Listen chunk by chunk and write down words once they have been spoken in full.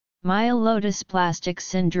Myelodysplastic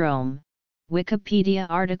syndrome, Wikipedia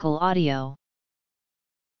article audio.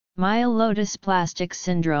 Myelodysplastic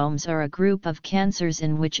syndromes are a group of cancers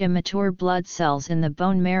in which immature blood cells in the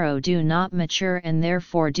bone marrow do not mature and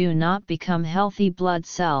therefore do not become healthy blood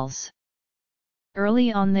cells.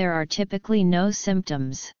 Early on there are typically no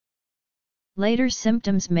symptoms. Later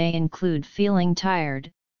symptoms may include feeling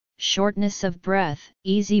tired, shortness of breath,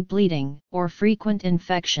 easy bleeding, or frequent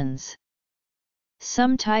infections.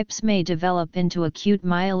 Some types may develop into acute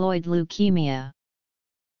myeloid leukemia.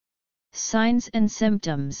 Signs and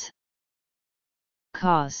symptoms.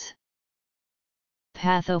 Cause.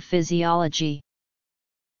 Pathophysiology.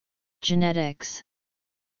 Genetics.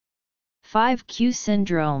 5q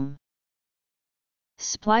syndrome.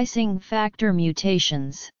 Splicing factor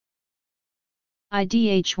mutations.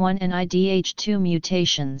 IDH1 and IDH2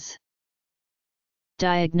 mutations.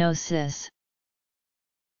 Diagnosis.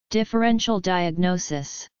 Differential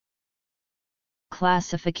diagnosis.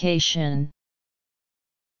 Classification.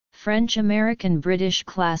 French-American-British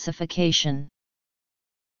classification.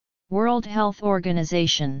 World Health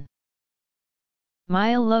Organization.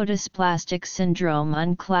 Myelodysplastic syndrome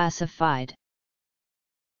unclassified.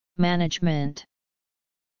 Management.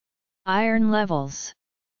 Iron levels.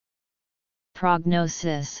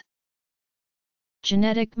 Prognosis.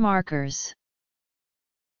 Genetic markers.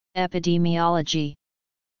 Epidemiology.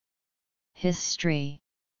 History.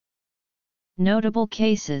 Notable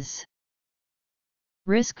cases.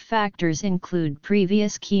 Risk factors include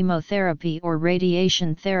previous chemotherapy or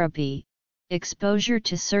radiation therapy, exposure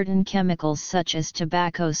to certain chemicals such as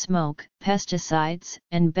tobacco smoke, pesticides,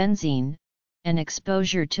 and benzene, and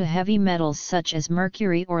exposure to heavy metals such as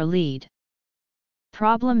mercury or lead.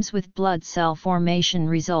 Problems with blood cell formation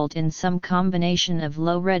result in some combination of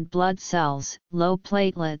low red blood cells, low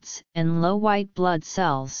platelets, and low white blood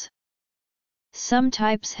cells. Some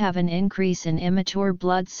types have an increase in immature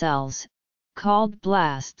blood cells, called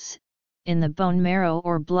blasts, in the bone marrow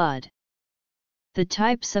or blood. The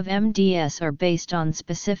types of MDS are based on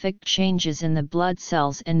specific changes in the blood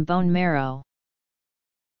cells and bone marrow.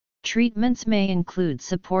 Treatments may include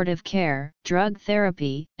supportive care, drug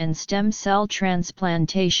therapy, and stem cell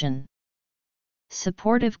transplantation.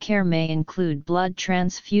 Supportive care may include blood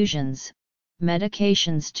transfusions,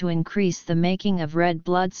 medications to increase the making of red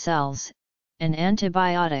blood cells, and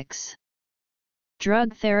antibiotics.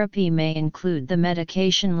 Drug therapy may include the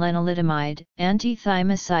medication lenalidomide,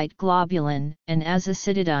 antithymocyte globulin, and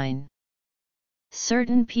azacitidine.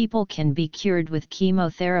 Certain people can be cured with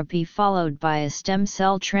chemotherapy followed by a stem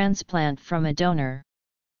cell transplant from a donor.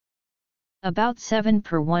 About 7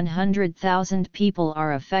 per 100,000 people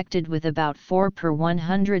are affected, with about 4 per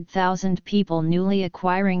 100,000 people newly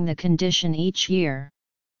acquiring the condition each year.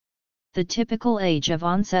 The typical age of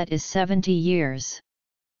onset is 70 years.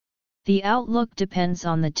 The outlook depends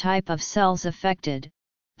on the type of cells affected,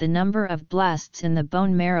 the number of blasts in the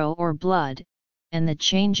bone marrow or blood, and the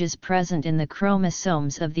changes present in the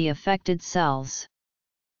chromosomes of the affected cells.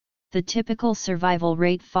 The typical survival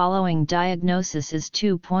rate following diagnosis is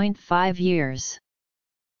 2.5 years.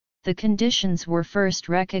 The conditions were first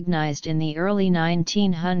recognized in the early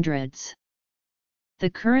 1900s. The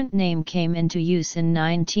current name came into use in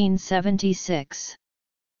 1976.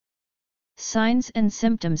 Signs and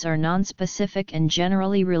symptoms are nonspecific and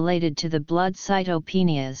generally related to the blood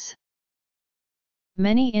cytopenias.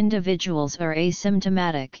 Many individuals are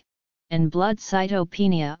asymptomatic, and blood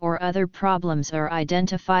cytopenia or other problems are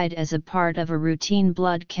identified as a part of a routine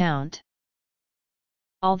blood count.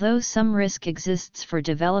 Although some risk exists for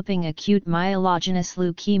developing acute myelogenous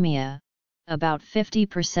leukemia, about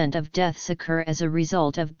 50% of deaths occur as a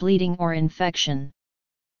result of bleeding or infection.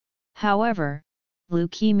 However,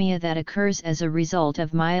 leukemia that occurs as a result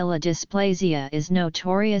of myelodysplasia is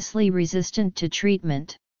notoriously resistant to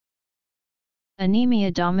treatment.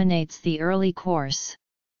 Anemia dominates the early course.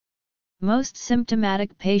 Most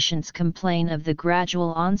symptomatic patients complain of the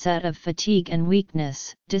gradual onset of fatigue and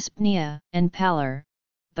weakness, dyspnea, and pallor,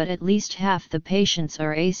 but at least half the patients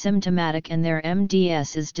are asymptomatic and their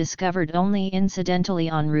MDS is discovered only incidentally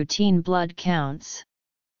on routine blood counts.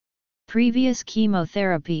 Previous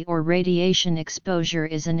chemotherapy or radiation exposure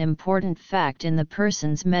is an important fact in the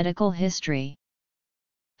person's medical history.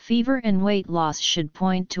 Fever and weight loss should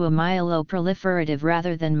point to a myeloproliferative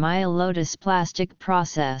rather than myelodysplastic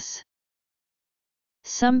process.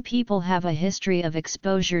 Some people have a history of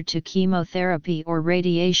exposure to chemotherapy or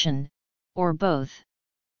radiation, or both.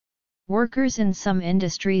 Workers in some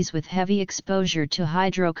industries with heavy exposure to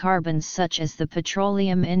hydrocarbons such as the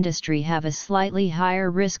petroleum industry have a slightly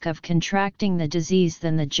higher risk of contracting the disease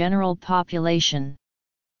than the general population.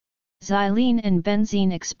 Xylene and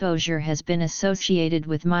benzene exposure has been associated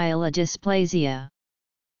with myelodysplasia.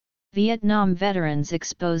 Vietnam veterans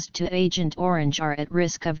exposed to Agent Orange are at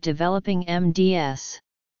risk of developing MDS.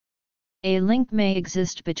 A link may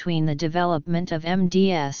exist between the development of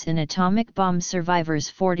MDS in atomic bomb survivors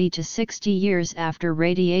 40 to 60 years after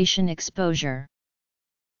radiation exposure.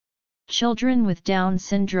 Children with Down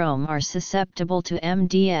syndrome are susceptible to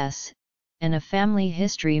MDS, and a family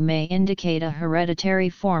history may indicate a hereditary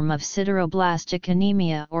form of sideroblastic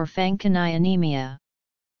anemia or Fanconi anemia.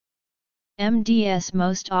 MDS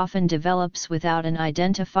most often develops without an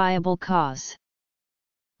identifiable cause.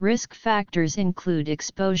 Risk factors include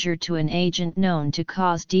exposure to an agent known to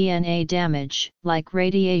cause DNA damage, like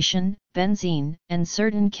radiation, benzene, and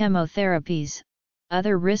certain chemotherapies.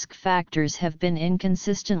 Other risk factors have been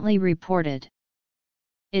inconsistently reported.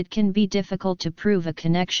 It can be difficult to prove a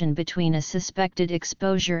connection between a suspected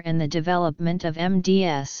exposure and the development of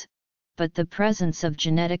MDS, but the presence of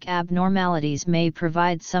genetic abnormalities may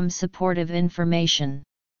provide some supportive information.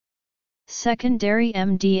 Secondary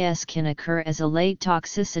MDS can occur as a late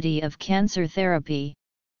toxicity of cancer therapy.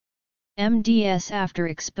 MDS after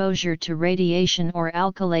exposure to radiation or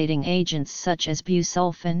alkylating agents such as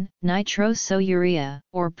busulfan, nitrosourea,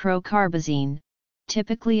 or procarbazine,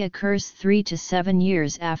 typically occurs 3 to 7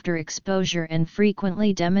 years after exposure and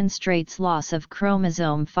frequently demonstrates loss of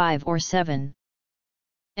chromosome 5 or 7.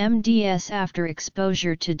 MDS after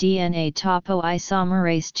exposure to DNA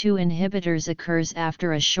topoisomerase II inhibitors occurs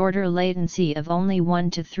after a shorter latency of only 1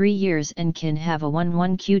 to 3 years and can have a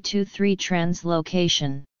 11q23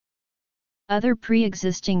 translocation. Other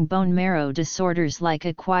pre-existing bone marrow disorders like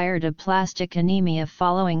acquired aplastic anemia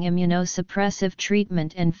following immunosuppressive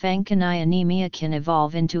treatment and Fanconi anemia can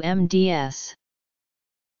evolve into MDS.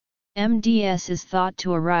 MDS is thought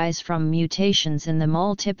to arise from mutations in the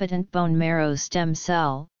multipotent bone marrow stem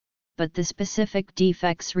cell, but the specific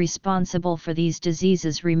defects responsible for these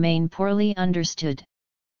diseases remain poorly understood.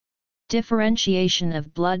 Differentiation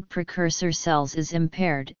of blood precursor cells is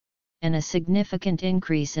impaired, and a significant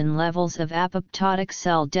increase in levels of apoptotic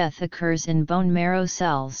cell death occurs in bone marrow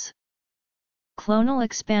cells. Clonal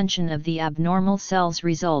expansion of the abnormal cells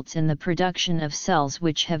results in the production of cells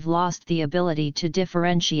which have lost the ability to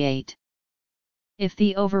differentiate. If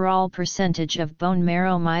the overall percentage of bone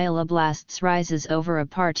marrow myeloblasts rises over a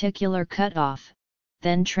particular cutoff,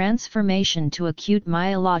 then transformation to acute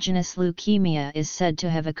myelogenous leukemia is said to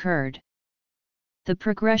have occurred. The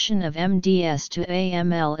progression of MDS to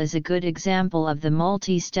AML is a good example of the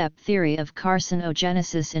multi-step theory of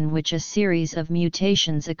carcinogenesis in which a series of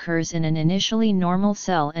mutations occurs in an initially normal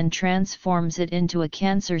cell and transforms it into a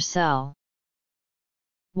cancer cell.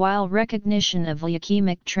 While recognition of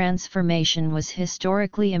leukemic transformation was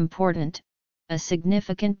historically important, a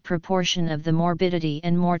significant proportion of the morbidity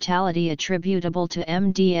and mortality attributable to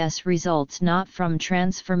MDS results not from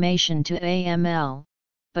transformation to AML,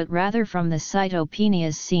 but rather from the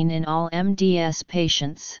cytopenias seen in all MDS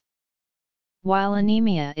patients. While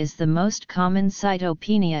anemia is the most common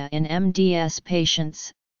cytopenia in MDS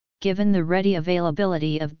patients, given the ready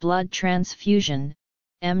availability of blood transfusion,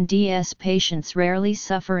 MDS patients rarely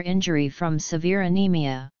suffer injury from severe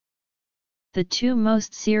anemia. The two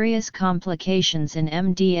most serious complications in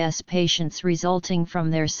MDS patients resulting from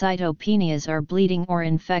their cytopenias are bleeding or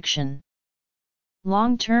infection.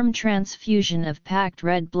 Long-term transfusion of packed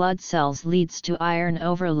red blood cells leads to iron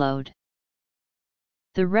overload.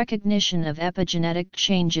 The recognition of epigenetic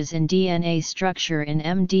changes in DNA structure in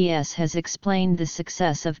MDS has explained the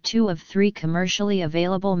success of 2 of 3 commercially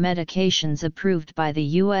available medications approved by the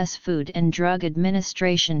U.S. Food and Drug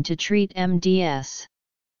Administration to treat MDS.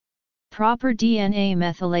 Proper DNA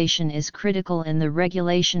methylation is critical in the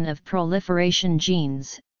regulation of proliferation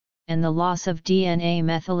genes, and the loss of DNA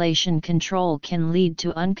methylation control can lead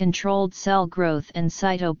to uncontrolled cell growth and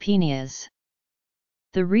cytopenias.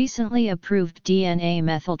 The recently approved DNA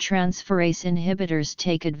methyltransferase inhibitors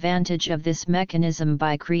take advantage of this mechanism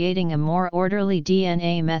by creating a more orderly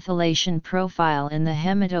DNA methylation profile in the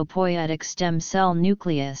hematopoietic stem cell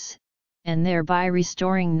nucleus, and thereby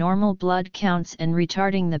restoring normal blood counts and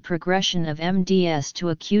retarding the progression of MDS to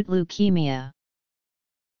acute leukemia.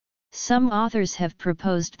 Some authors have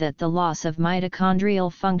proposed that the loss of mitochondrial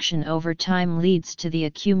function over time leads to the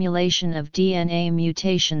accumulation of DNA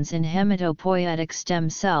mutations in hematopoietic stem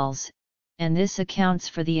cells, and this accounts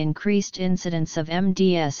for the increased incidence of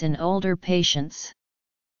MDS in older patients.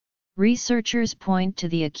 Researchers point to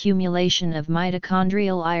the accumulation of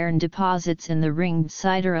mitochondrial iron deposits in the ringed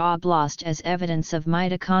Sider oblast as evidence of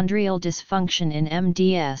mitochondrial dysfunction in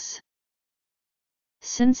MDS.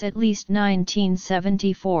 Since at least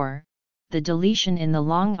 1974, the deletion in the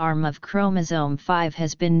long arm of chromosome 5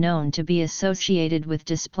 has been known to be associated with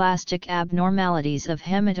dysplastic abnormalities of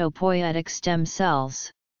hematopoietic stem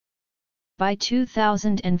cells. By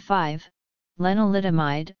 2005,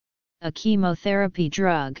 lenalidomide, a chemotherapy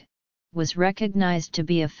drug, was recognized to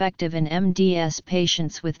be effective in MDS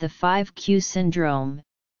patients with the 5q syndrome,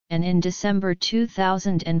 and in December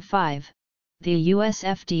 2005, the US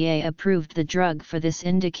FDA approved the drug for this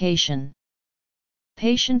indication.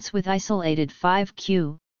 Patients with isolated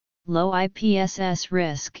 5q, low IPSS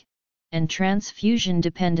risk, and transfusion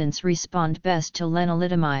dependence respond best to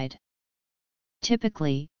lenalidomide.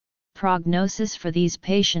 Typically, prognosis for these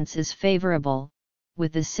patients is favorable,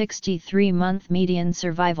 with a 63-month median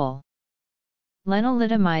survival.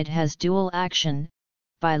 Lenalidomide has dual action,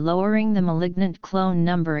 by lowering the malignant clone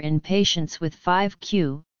number in patients with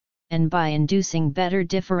 5q, and by inducing better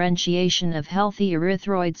differentiation of healthy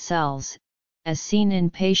erythroid cells, as seen in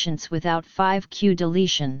patients without 5q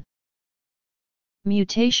deletion.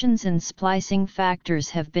 Mutations in splicing factors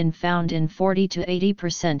have been found in 40 to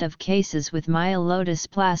 80% of cases with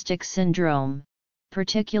myelodysplastic syndrome,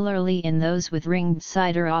 particularly in those with ringed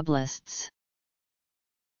sideroblasts.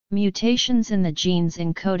 Mutations in the genes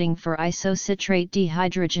encoding for isocitrate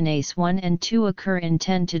dehydrogenase 1 and 2 occur in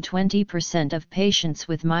 10 to 20% of patients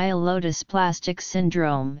with myelodysplastic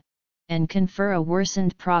syndrome, and confer a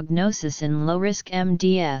worsened prognosis in low-risk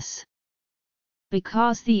MDS.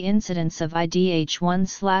 Because the incidence of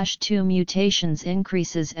IDH1/2 mutations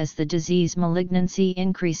increases as the disease malignancy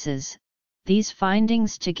increases, these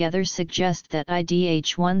findings together suggest that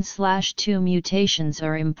IDH1/2 mutations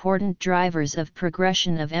are important drivers of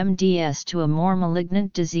progression of MDS to a more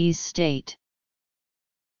malignant disease state.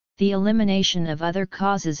 The elimination of other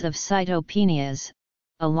causes of cytopenias,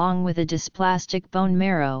 along with a dysplastic bone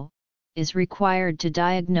marrow, is required to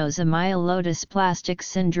diagnose a myelodysplastic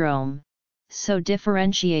syndrome, so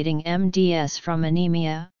differentiating MDS from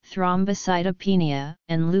anemia, thrombocytopenia,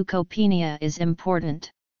 and leukopenia is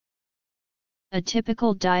important. A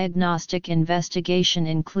typical diagnostic investigation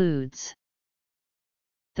includes: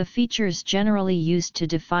 the features generally used to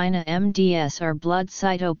define a MDS are blood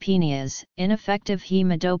cytopenias, ineffective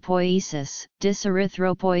hematopoiesis,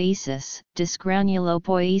 dyserythropoiesis,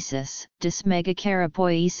 dysgranulopoiesis,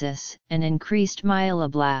 dysmegakaryopoiesis, and increased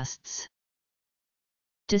myeloblasts.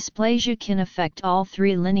 Dysplasia can affect all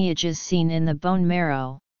three lineages seen in the bone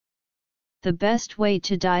marrow. The best way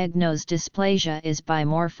to diagnose dysplasia is by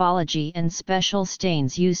morphology and special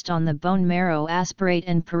stains used on the bone marrow aspirate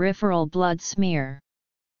and peripheral blood smear.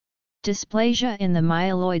 Dysplasia in the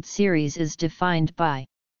myeloid series is defined by: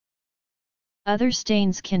 other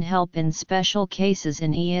stains can help in special cases.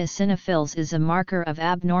 In eosinophils is a marker of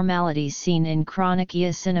abnormalities seen in chronic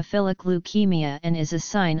eosinophilic leukemia and is a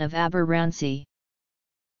sign of aberrancy.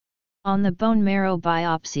 On the bone marrow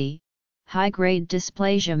biopsy, high-grade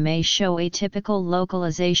dysplasia may show atypical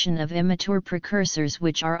localization of immature precursors,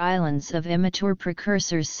 which are islands of immature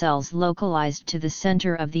precursors cells localized to the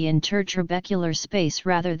center of the intertrabecular space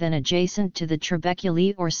rather than adjacent to the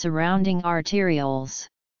trabeculae or surrounding arterioles.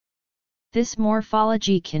 This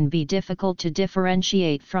morphology can be difficult to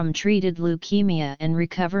differentiate from treated leukemia and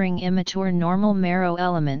recovering immature normal marrow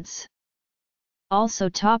elements. Also,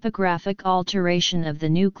 topographic alteration of the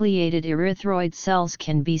nucleated erythroid cells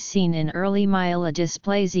can be seen in early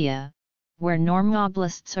myelodysplasia, where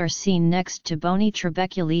normoblasts are seen next to bony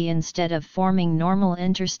trabeculae instead of forming normal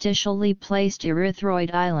interstitially placed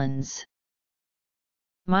erythroid islands.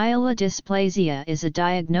 Myelodysplasia is a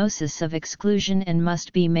diagnosis of exclusion and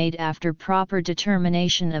must be made after proper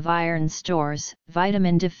determination of iron stores,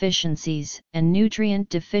 vitamin deficiencies, and nutrient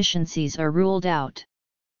deficiencies are ruled out.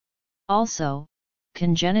 Also,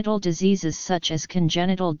 congenital diseases such as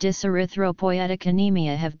congenital dyserythropoietic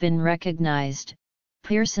anemia have been recognized.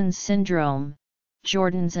 Pearson's syndrome,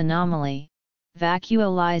 Jordan's anomaly,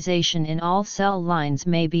 vacuolization in all cell lines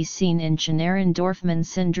may be seen in Chanarin-Dorfman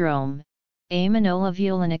syndrome,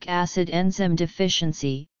 aminolavulinic acid enzyme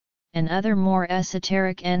deficiency, and other more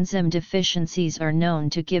esoteric enzyme deficiencies are known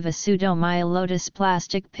to give a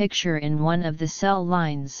pseudomyelodysplastic picture in one of the cell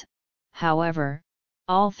lines. However,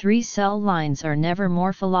 all three cell lines are never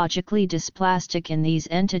morphologically dysplastic in these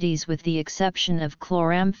entities with the exception of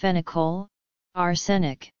chloramphenicol,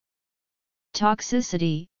 arsenic,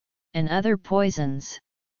 toxicity, and other poisons.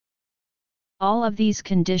 All of these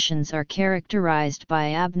conditions are characterized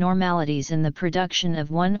by abnormalities in the production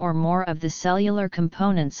of one or more of the cellular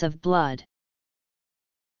components of blood.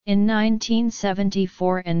 In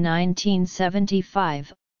 1974 and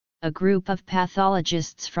 1975, a group of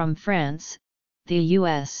pathologists from France, the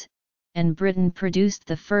US, and Britain produced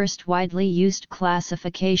the first widely used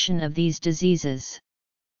classification of these diseases.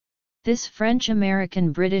 This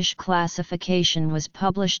French-American-British classification was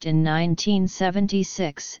published in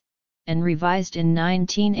 1976, and revised in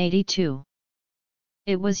 1982.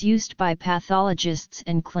 It was used by pathologists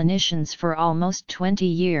and clinicians for almost 20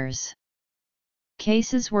 years.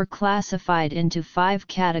 Cases were classified into 5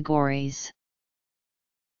 categories.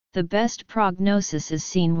 The best prognosis is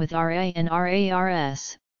seen with RA and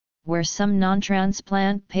RARS, where some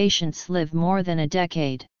non-transplant patients live more than a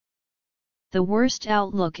decade. The worst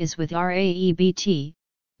outlook is with RAEBT,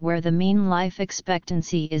 where the mean life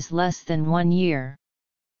expectancy is less than 1 year.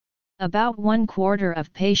 About 1/4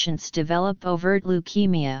 of patients develop overt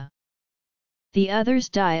leukemia. The others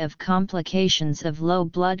die of complications of low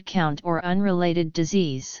blood count or unrelated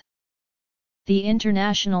disease. The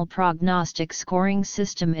International Prognostic Scoring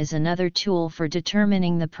System is another tool for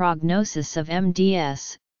determining the prognosis of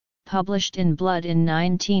MDS, published in Blood in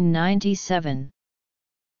 1997.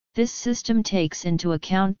 This system takes into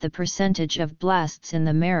account the percentage of blasts in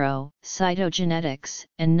the marrow, cytogenetics,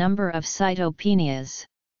 and number of cytopenias.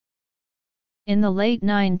 In the late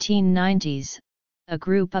 1990s, a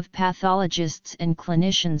group of pathologists and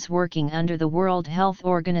clinicians working under the World Health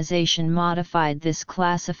Organization modified this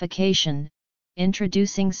classification,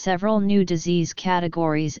 introducing several new disease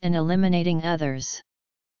categories and eliminating others.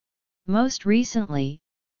 Most recently,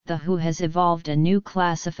 the WHO has evolved a new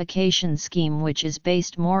classification scheme which is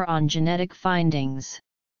based more on genetic findings.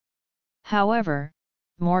 However,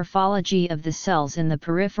 morphology of the cells in the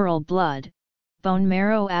peripheral blood, bone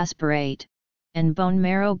marrow aspirate, and bone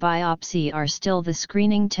marrow biopsy are still the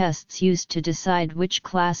screening tests used to decide which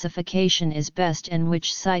classification is best and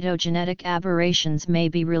which cytogenetic aberrations may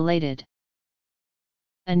be related.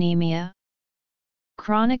 Anemia,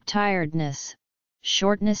 chronic tiredness,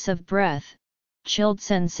 shortness of breath, chilled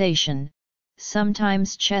sensation,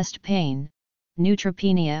 sometimes chest pain,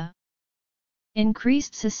 neutropenia,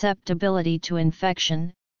 increased susceptibility to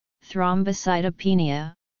infection,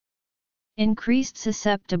 thrombocytopenia, increased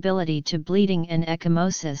susceptibility to bleeding and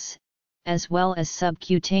ecchymosis, as well as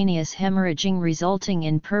subcutaneous hemorrhaging resulting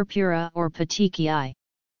in purpura or petechiae.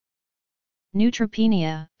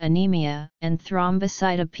 Neutropenia, anemia, and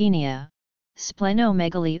thrombocytopenia,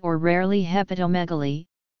 splenomegaly or rarely hepatomegaly,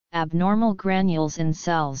 abnormal granules in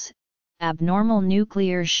cells, abnormal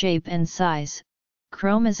nuclear shape and size,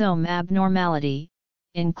 chromosome abnormality,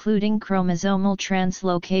 including chromosomal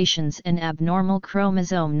translocations and abnormal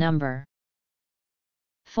chromosome number.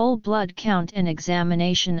 Full blood count and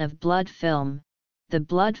examination of blood film. The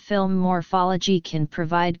blood film morphology can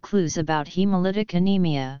provide clues about hemolytic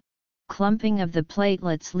anemia, clumping of the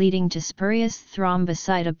platelets leading to spurious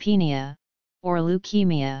thrombocytopenia, or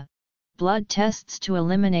leukemia. Blood tests to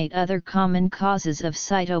eliminate other common causes of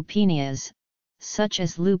cytopenias, such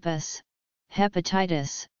as lupus,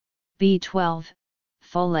 hepatitis, B12,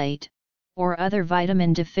 folate, or other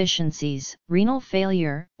vitamin deficiencies, renal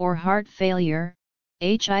failure or heart failure,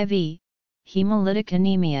 HIV, hemolytic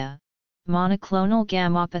anemia, monoclonal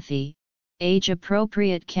gammopathy.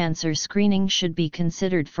 Age-appropriate cancer screening should be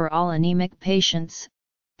considered for all anemic patients.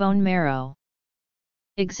 Bone marrow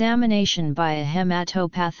examination by a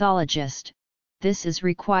hematopathologist. This is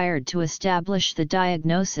required to establish the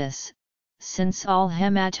diagnosis, since all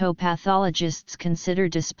hematopathologists consider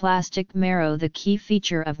dysplastic marrow the key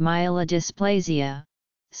feature of myelodysplasia.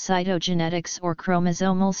 Cytogenetics or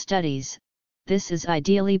chromosomal studies. This is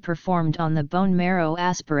ideally performed on the bone marrow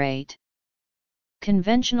aspirate.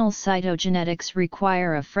 Conventional cytogenetics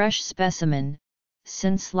require a fresh specimen,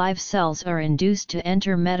 since live cells are induced to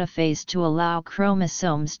enter metaphase to allow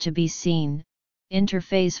chromosomes to be seen.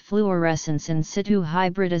 Interphase fluorescence in situ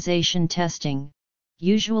hybridization testing,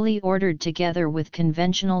 usually ordered together with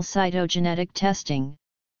conventional cytogenetic testing,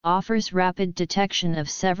 offers rapid detection of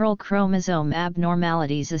several chromosome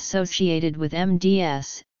abnormalities associated with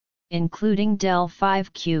MDS, including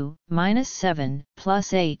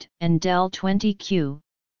del5q-7+8 and del20q.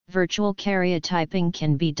 Virtual karyotyping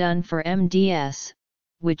can be done for MDS,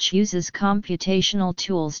 which uses computational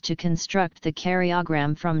tools to construct the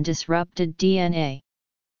karyogram from disrupted DNA.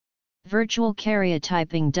 Virtual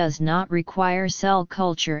karyotyping does not require cell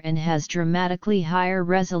culture and has dramatically higher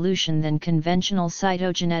resolution than conventional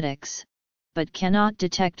cytogenetics, but cannot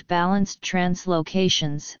detect balanced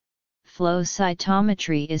translocations. Flow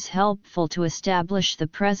cytometry is helpful to establish the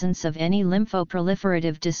presence of any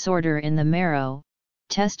lymphoproliferative disorder in the marrow.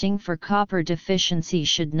 Testing for copper deficiency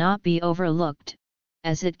should not be overlooked,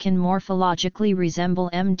 as it can morphologically resemble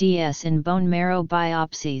MDS in bone marrow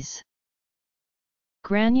biopsies.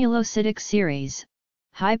 Granulocytic series,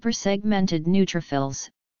 hypersegmented neutrophils,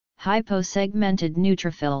 Hyposegmented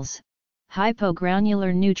neutrophils,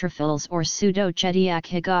 hypogranular neutrophils or pseudo-Chediak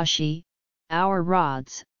Higashi, our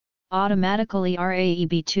rods, automatically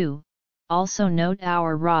RAEB2. Also note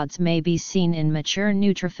our rods may be seen in mature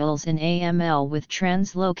neutrophils in AML with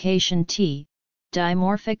translocation T,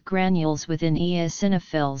 dimorphic granules within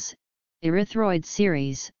eosinophils, erythroid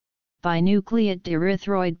series, binucleate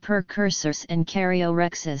erythroid precursors and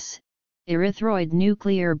karyorhexis, erythroid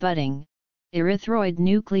nuclear budding, erythroid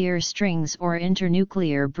nuclear strings or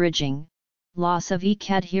internuclear bridging. Loss of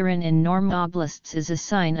E-cadherin in normoblasts is a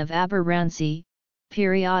sign of aberrancy,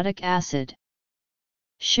 periodic acid.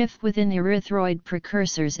 Shift within erythroid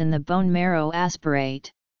precursors in the bone marrow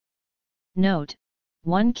aspirate. Note,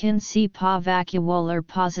 one can see vacuolar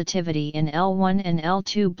positivity in L1 and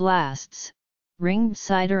L2 blasts, ringed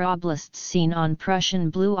sideroblasts seen on Prussian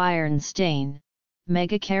blue iron stain,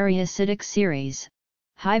 megakaryocytic series,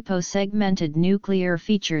 hyposegmented nuclear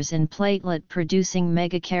features in platelet-producing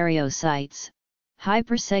megakaryocytes,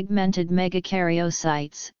 hypersegmented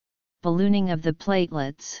megakaryocytes, ballooning of the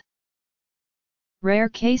platelets. Rare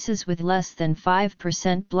cases with less than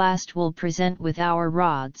 5% blast will present with our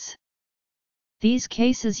rods. These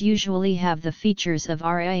cases usually have the features of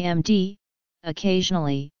RAMD,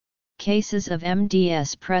 occasionally, cases of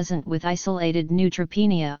MDS present with isolated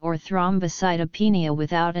neutropenia or thrombocytopenia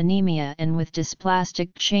without anemia and with dysplastic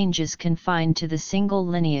changes confined to the single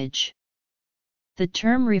lineage. The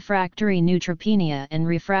term refractory neutropenia and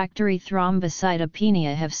refractory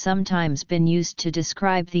thrombocytopenia have sometimes been used to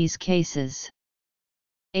describe these cases.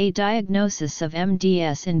 A diagnosis of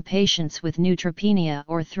MDS in patients with neutropenia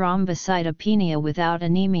or thrombocytopenia without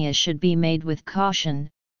anemia should be made with caution.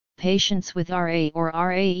 Patients with RA or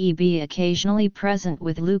RAEB occasionally present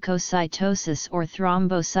with leukocytosis or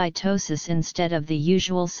thrombocytosis instead of the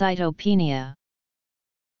usual cytopenia.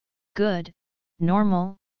 Good,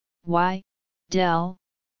 normal, Y, del,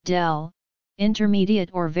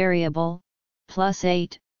 intermediate or variable,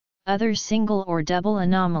 +8, other single or double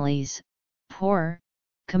anomalies, poor,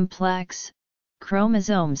 complex,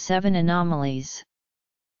 chromosome 7 anomalies.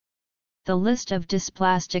 The list of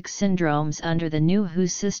dysplastic syndromes under the new WHO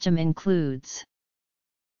system includes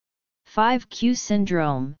 5q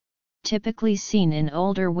syndrome, typically seen in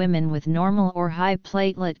older women with normal or high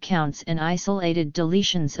platelet counts and isolated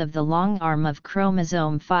deletions of the long arm of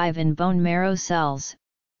chromosome 5 in bone marrow cells,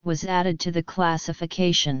 was added to the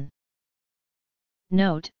classification.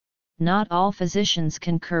 Note, not all physicians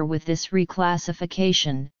concur with this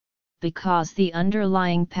reclassification, because the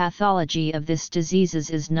underlying pathology of this diseases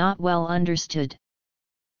is not well understood.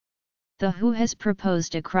 The WHO has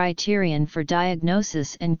proposed a criterion for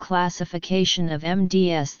diagnosis and classification of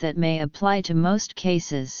MDS that may apply to most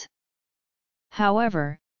cases.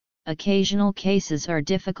 However, occasional cases are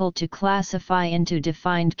difficult to classify into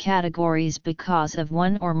defined categories because of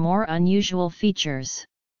one or more unusual features.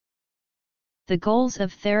 The goals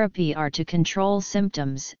of therapy are to control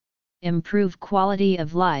symptoms, improve quality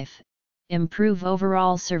of life, improve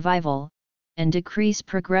overall survival, and decrease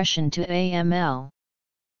progression to AML.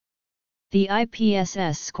 The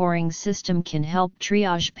IPSS scoring system can help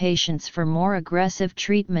triage patients for more aggressive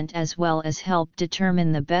treatment as well as help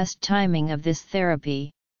determine the best timing of this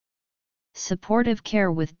therapy. Supportive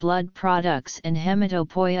care with blood products and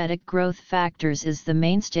hematopoietic growth factors is the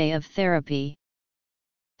mainstay of therapy.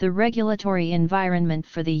 The regulatory environment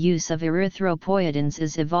for the use of erythropoietins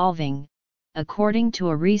is evolving, according to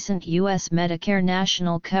a recent U.S. Medicare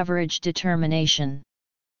national coverage determination.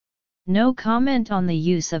 No comment on the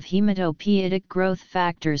use of hematopoietic growth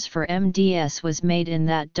factors for MDS was made in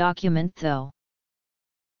that document though.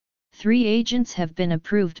 3 agents have been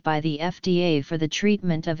approved by the FDA for the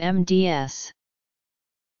treatment of MDS.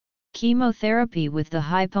 Chemotherapy with the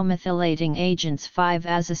hypomethylating agents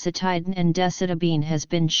 5-azacitidine and decitabine has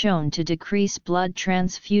been shown to decrease blood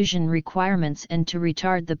transfusion requirements and to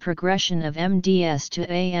retard the progression of MDS to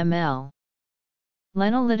AML.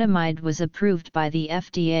 Lenalidomide was approved by the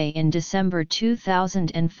FDA in December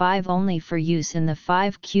 2005 only for use in the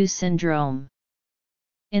 5q syndrome.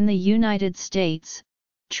 In the United States,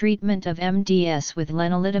 treatment of MDS with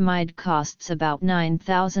lenalidomide costs about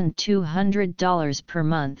 $9,200 per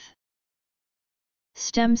month.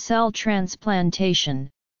 Stem cell transplantation,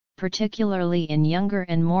 particularly in younger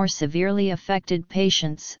and more severely affected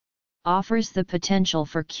patients, offers the potential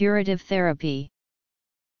for curative therapy.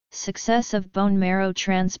 Success of bone marrow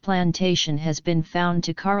transplantation has been found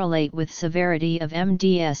to correlate with severity of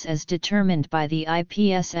MDS as determined by the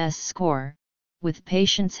IPSS score, with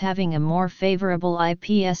patients having a more favorable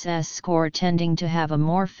IPSS score tending to have a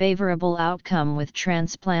more favorable outcome with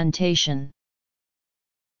transplantation.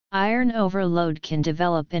 Iron overload can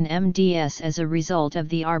develop in MDS as a result of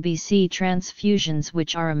the RBC transfusions,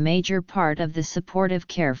 which are a major part of the supportive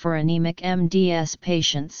care for anemic MDS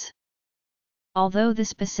patients. Although the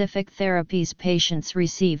specific therapies patients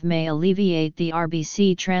receive may alleviate the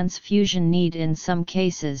RBC transfusion need in some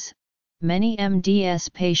cases, many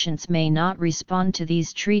MDS patients may not respond to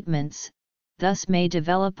these treatments, thus may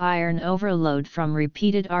develop iron overload from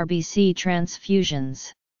repeated RBC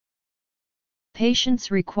transfusions.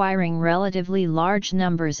 Patients requiring relatively large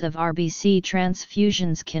numbers of RBC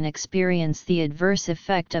transfusions can experience the adverse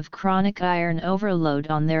effect of chronic iron overload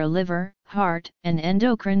on their liver, heart, and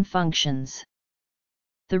endocrine functions.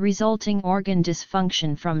 The resulting organ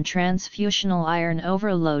dysfunction from transfusional iron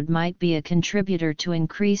overload might be a contributor to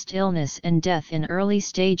increased illness and death in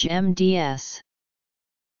early-stage MDS.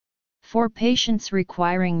 For patients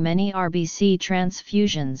requiring many RBC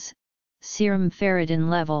transfusions, serum ferritin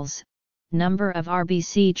levels, number of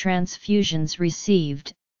RBC transfusions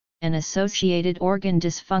received, and associated organ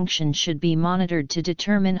dysfunction should be monitored to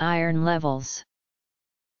determine iron levels.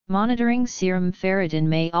 Monitoring serum ferritin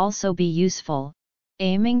may also be useful,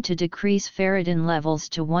 aiming to decrease ferritin levels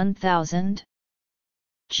to 1000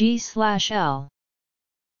 G/L.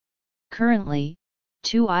 Currently,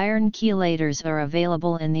 2 iron chelators are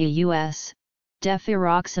available in the US,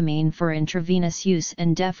 deferoxamine for intravenous use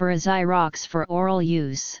and deferoxyrox for oral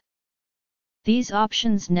use. These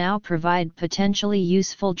options now provide potentially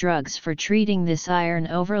useful drugs for treating this iron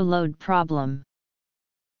overload problem.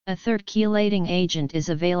 A third chelating agent is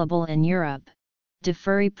available in Europe,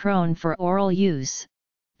 deferiprone for oral use,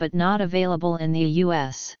 but not available in the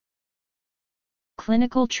US.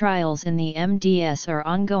 Clinical trials in the MDS are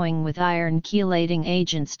ongoing with iron chelating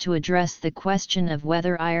agents to address the question of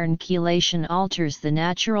whether iron chelation alters the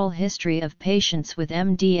natural history of patients with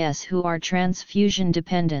MDS who are transfusion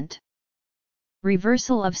dependent.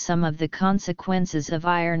 Reversal of some of the consequences of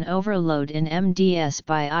iron overload in MDS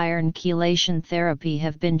by iron chelation therapy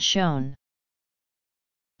have been shown.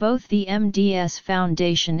 Both the MDS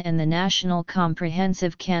Foundation and the National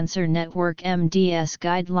Comprehensive Cancer Network MDS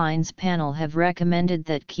Guidelines Panel have recommended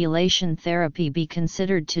that chelation therapy be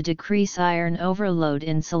considered to decrease iron overload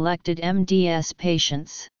in selected MDS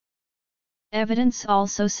patients. Evidence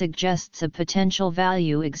also suggests a potential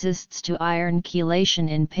value exists to iron chelation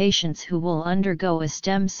in patients who will undergo a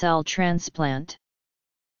stem cell transplant.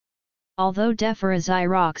 Although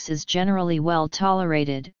deferoxyrox is generally well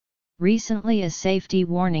tolerated, recently a safety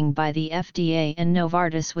warning by the FDA and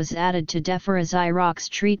Novartis was added to deferoxyrox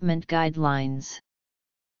treatment guidelines.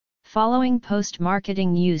 Following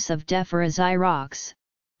post-marketing use of deferoxyrox,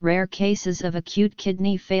 rare cases of acute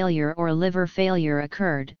kidney failure or liver failure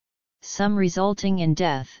occurred, some resulting in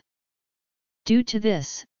death. Due to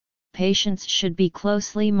this, patients should be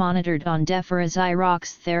closely monitored on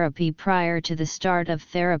deferoxyrox therapy prior to the start of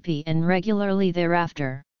therapy and regularly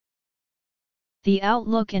thereafter. The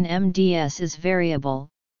outlook in MDS is variable,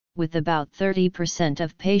 with about 30%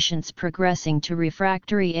 of patients progressing to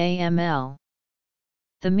refractory AML.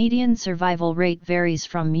 The median survival rate varies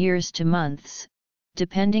from years to months,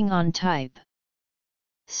 depending on type.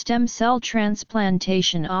 Stem cell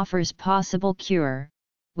transplantation offers possible cure,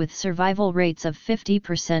 with survival rates of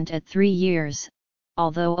 50% at 3 years,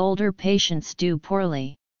 although older patients do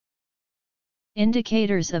poorly.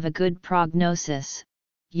 Indicators of a good prognosis: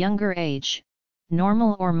 younger age,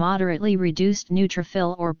 normal or moderately reduced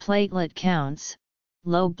neutrophil or platelet counts,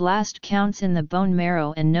 low blast counts in the bone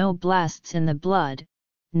marrow and no blasts in the blood,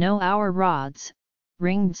 no Auer rods,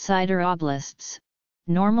 ringed sideroblasts,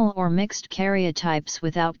 normal or mixed karyotypes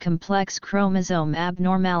without complex chromosome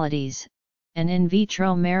abnormalities, and in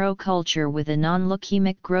vitro marrow culture with a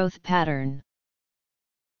non-leukemic growth pattern.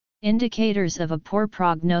 Indicators of a poor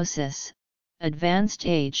prognosis: advanced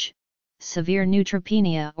age, severe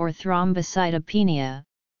neutropenia or thrombocytopenia,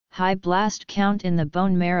 high blast count in the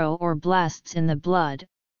bone marrow or blasts in the blood,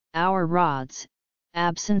 Auer rods,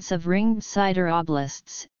 absence of ringed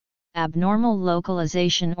sideroblasts, abnormal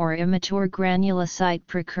localization or immature granulocyte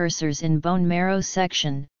precursors in bone marrow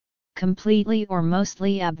section, completely or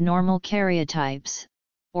mostly abnormal karyotypes,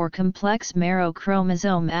 or complex marrow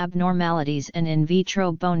chromosome abnormalities and in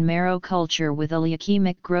vitro bone marrow culture with a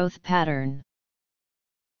leukemic growth pattern.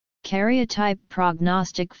 Karyotype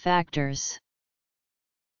prognostic factors.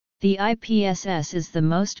 The IPSS is the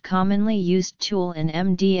most commonly used tool in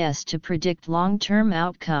MDS to predict long-term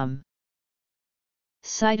outcome.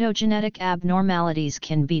 Cytogenetic abnormalities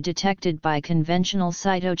can be detected by conventional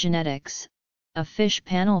cytogenetics, a FISH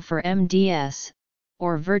panel for MDS,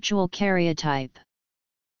 or virtual karyotype.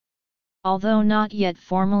 Although not yet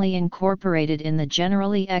formally incorporated in the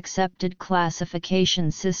generally accepted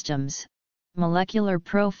classification systems, molecular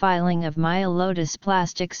profiling of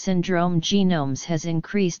myelodysplastic syndrome genomes has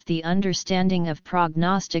increased the understanding of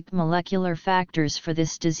prognostic molecular factors for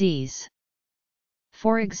this disease.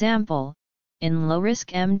 For example, in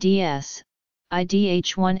low-risk MDS,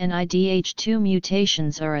 IDH1 and IDH2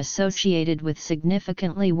 mutations are associated with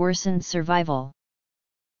significantly worsened survival.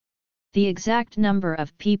 The exact number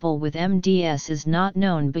of people with MDS is not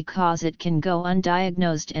known because it can go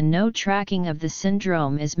undiagnosed and no tracking of the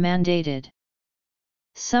syndrome is mandated.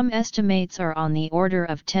 Some estimates are on the order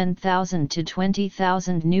of 10,000 to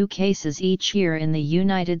 20,000 new cases each year in the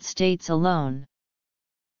United States alone.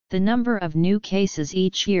 The number of new cases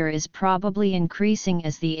each year is probably increasing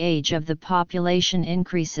as the age of the population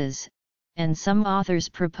increases, and some authors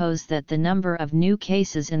propose that the number of new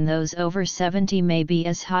cases in those over 70 may be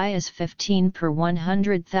as high as 15 per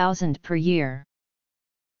 100,000 per year.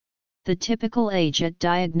 The typical age at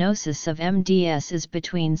diagnosis of MDS is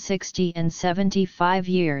between 60 and 75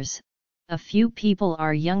 years, a few people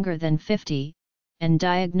are younger than 50, and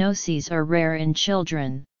diagnoses are rare in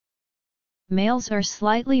children. Males are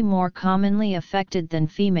slightly more commonly affected than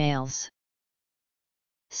females.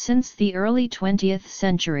 Since the early 20th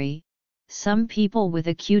century, some people with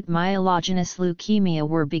acute myelogenous leukemia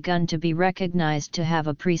were begun to be recognized to have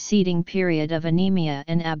a preceding period of anemia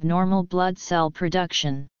and abnormal blood cell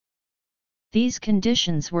production. These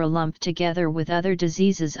conditions were lumped together with other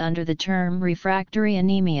diseases under the term refractory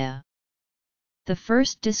anemia. The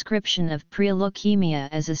first description of preleukemia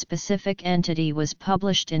as a specific entity was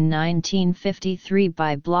published in 1953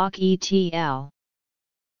 by Bloch et al.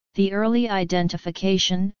 The early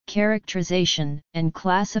identification, characterization, and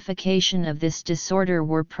classification of this disorder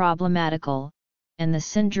were problematical, and the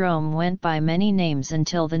syndrome went by many names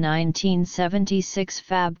until the 1976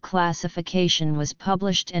 FAB classification was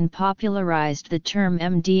published and popularized the term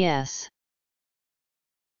MDS.